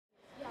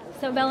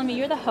So Bellamy,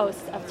 you're the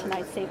host of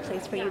tonight's Safe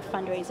Place for Youth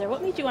fundraiser.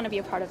 What made you want to be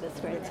a part of this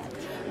great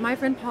event? My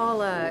friend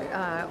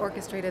Paula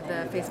orchestrated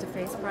the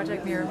face-to-face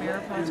project, Mirror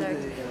Mirror project,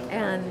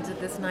 and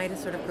this night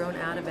has sort of grown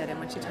out of it. And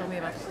when she told me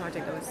about the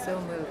project, I was so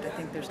moved. I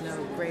think there's no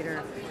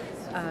greater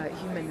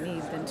human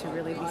need than to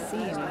really be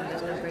seen.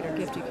 There's no greater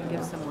gift you can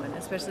give someone,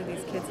 especially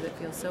these kids that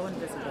feel so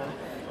invisible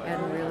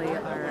and really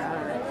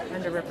are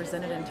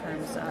underrepresented in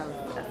terms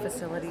of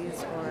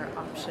facilities or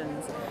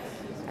options.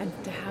 And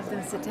to have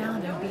them sit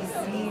down and be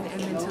seen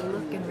and then to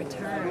look in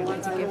return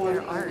and to give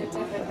their art.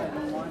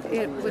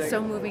 It was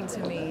so moving to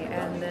me,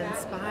 and then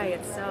SPY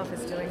itself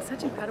is doing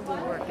such incredible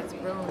work. It's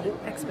grown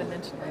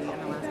exponentially in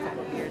the last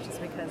couple of years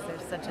just because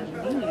there's such a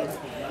need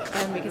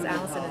and because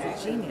Allison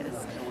is a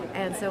genius.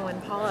 And so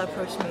when Paula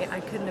approached me,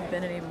 I couldn't have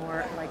been any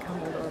more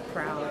humbled or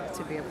proud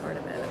to be a part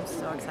of it. I'm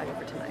so excited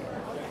for tonight.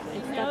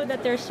 I know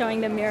that they're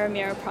showing the Mirror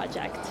Mirror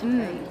project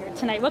right here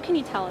tonight. What can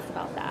you tell us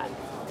about that?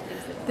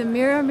 The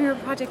Mirror Mirror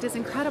project is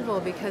incredible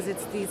because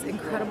it's these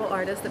incredible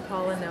artists that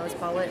Paula knows.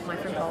 My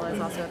friend Paula is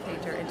also a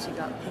painter, and she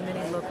got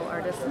many local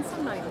artists, and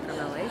some not even from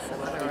LA,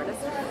 some other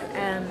artists,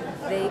 and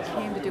they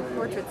came to do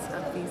portraits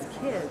of these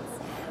kids.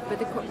 But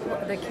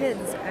the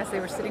kids, as they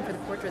were sitting for the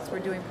portraits, were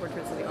doing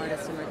portraits of the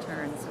artists in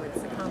return. So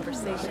it's a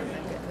conversation.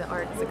 The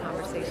art is a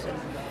conversation.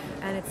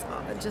 And it's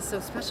just so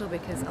special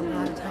because a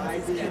lot of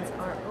times these kids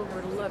are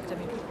overlooked. I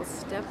mean, people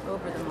step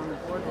over them on the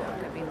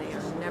boardwalk. I mean, they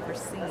are never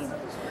seen,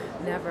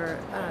 never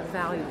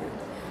valued.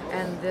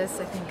 And this,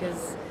 I think,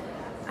 is,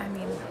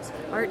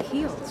 art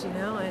heals,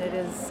 and it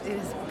has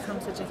become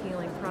such a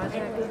healing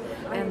project.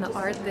 And the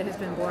art that has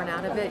been born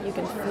out of it, you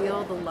can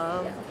feel the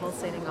love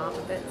pulsating off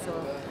of it.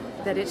 So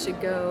that it should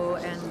go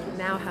and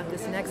now have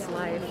this next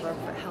life of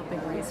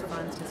helping raise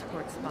funds to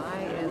support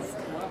SPY is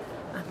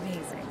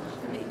amazing.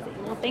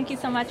 Well, thank you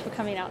so much for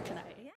coming out tonight.